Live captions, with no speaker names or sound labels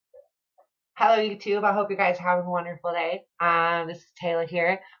Hello YouTube, I hope you guys are having a wonderful day. This is Taylor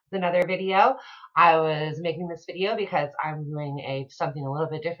here with another video. I was making this video because I'm doing something a little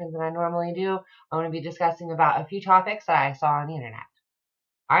bit different than I normally do. I'm going to be discussing about a few topics that I saw on the internet.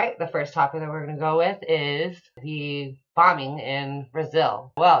 Alright, the first topic that we're going to go with is the bombing in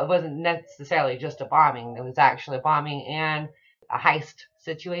Brazil. Well, it wasn't necessarily just a bombing, it was actually a bombing and a heist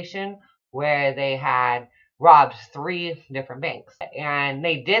situation where they had robbed 3 different banks. And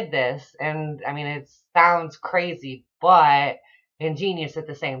they did this, and I mean, it sounds crazy, but ingenious at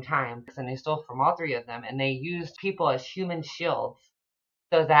the same time. And they stole from all 3 of them, and they used people as human shields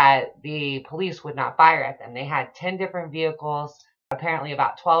so that the police would not fire at them. They had 10 different vehicles, apparently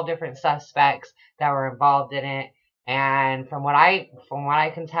about 12 different suspects that were involved in it. And from what I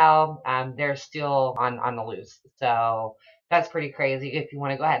can tell, they're still on the loose. So that's pretty crazy. If you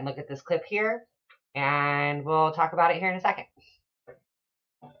want to go ahead and look at this clip here, and we'll talk about it here in a second.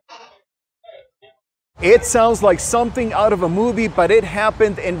 It sounds like something out of a movie, but it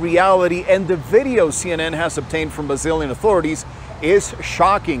happened in reality, and the video CNN has obtained from Brazilian authorities is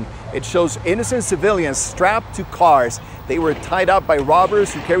shocking. It shows innocent civilians strapped to cars. They were tied up by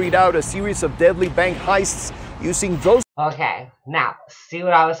robbers who carried out a series of deadly bank heists using those. Okay, now, see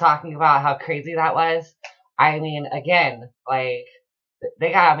what I was talking about, how crazy that was? I mean, again, like,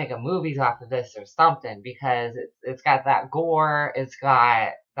 they gotta make a movie off of this or something, because it's got that gore, it's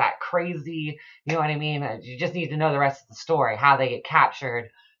got that crazy, you know what I mean? You just need to know the rest of the story, how they get captured,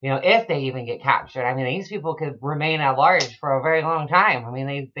 you know, if they even get captured. I mean, these people could remain at large for a very long time. I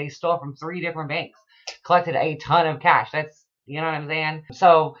mean, they stole from 3 different banks, collected a ton of cash. That's, you know what I'm saying?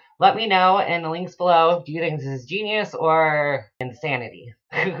 So let me know in the links below, do you think this is genius or insanity?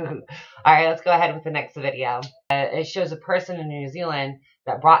 Alright, let's go ahead with the next video. It shows a person in New Zealand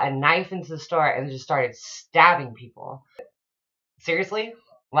that brought a knife into the store and just started stabbing people. Seriously?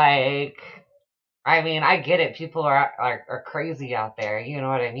 Like, I mean, I get it. People are crazy out there, you know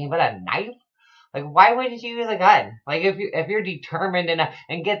what I mean? But a knife? Like, why wouldn't you use a gun? Like, if you're determined enough,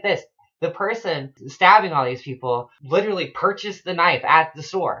 and get this, the person stabbing all these people literally purchased the knife at the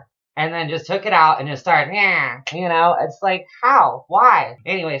store and then just took it out and just started, you know, it's like, how? Why?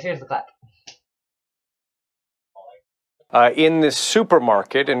 Anyways, here's the clip. In this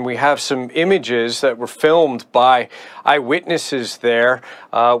supermarket, and we have some images that were filmed by eyewitnesses there,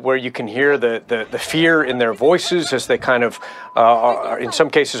 where you can hear the fear in their voices as they kind of, in some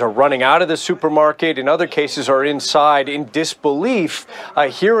cases, are running out of the supermarket. In other cases, are inside in disbelief,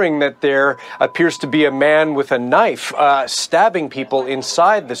 hearing that there appears to be a man with a knife stabbing people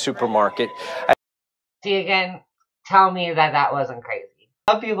inside the supermarket. See, again, tell me that wasn't crazy.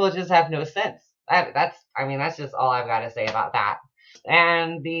 Some people just have no sense. That's just all I've got to say about that.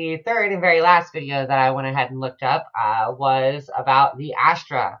 And the third and very last video that I went ahead and looked up was about the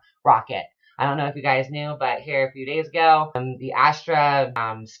Astra rocket. I don't know if you guys knew, but here a few days ago, the Astra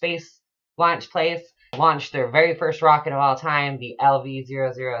space launch place launched their very first rocket of all time, the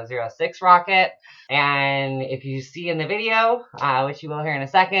LV0006 rocket. And if you see in the video, which you will hear in a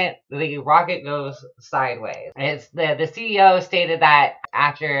second, the rocket goes sideways. It's the CEO stated that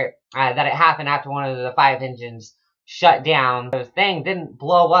after that it happened after one of the 5 engines shut down. The thing didn't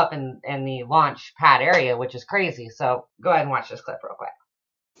blow up in the launch pad area, which is crazy. So go ahead and watch this clip real quick.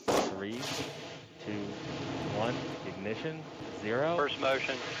 3, 2, 1, ignition, 0. First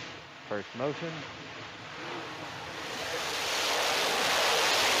motion. First motion.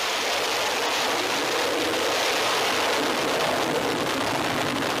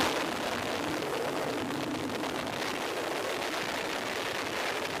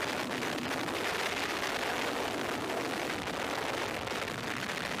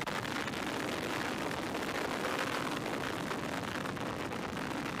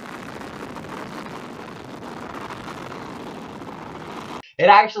 It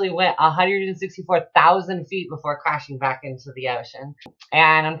actually went 164,000 feet before crashing back into the ocean.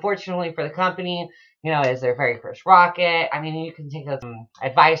 And unfortunately for the company, you know, it's their very first rocket. I mean, you can take some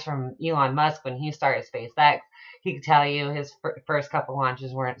advice from Elon Musk when he started SpaceX. He could tell you his first couple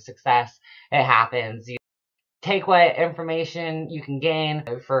launches weren't a success. It happens. You take what information you can gain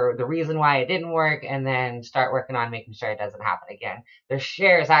for the reason why it didn't work, and then start working on making sure it doesn't happen again. Their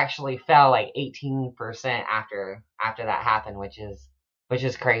shares actually fell like 18% after that happened, which is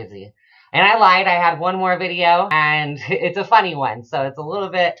crazy. And I lied, I had one more video, and it's a funny one, so it's a little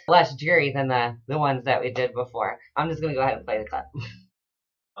bit less jury than the ones that we did before. I'm just gonna go ahead and play the clip.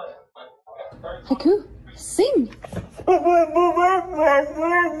 Haiku, sing!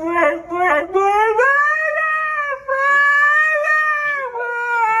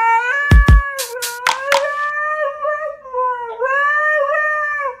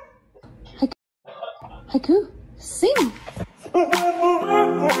 Haiku, sing.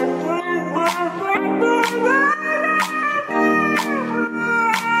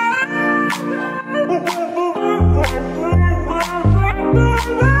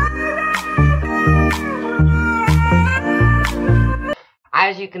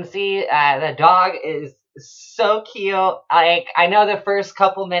 As you can see, the dog is so cute. Like, I know the first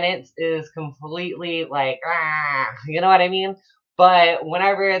couple minutes is completely like, you know what I mean? But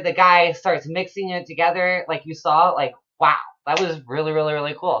whenever the guy starts mixing it together, like you saw, like, wow, that was really, really,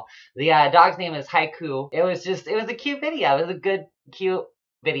 really cool. The dog's name is Haiku. It was a cute video. It was a good, cute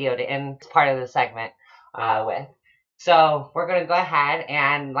video to end part of the segment with. So we're going to go ahead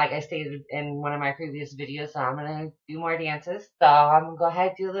and, like I stated in one of my previous videos, I'm going to do more dances. So I'm going to go ahead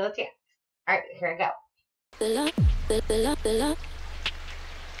and do a little dance. All right, here I go.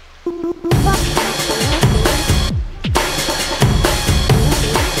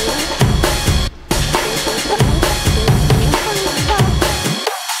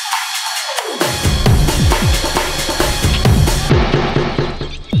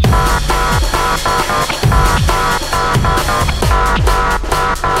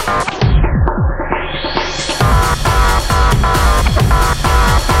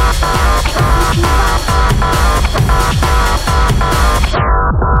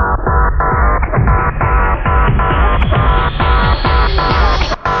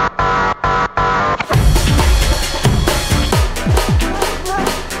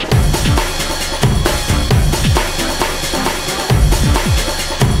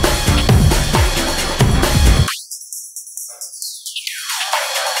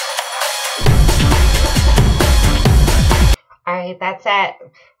 Alright, that's it.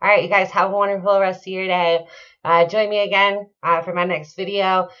 Alright, you guys have a wonderful rest of your day. Join me again for my next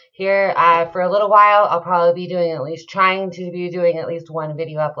video. Here, for a little while, I'll probably be trying to be doing at least one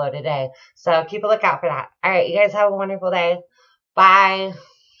video upload a day. So keep a lookout for that. Alright, you guys have a wonderful day. Bye.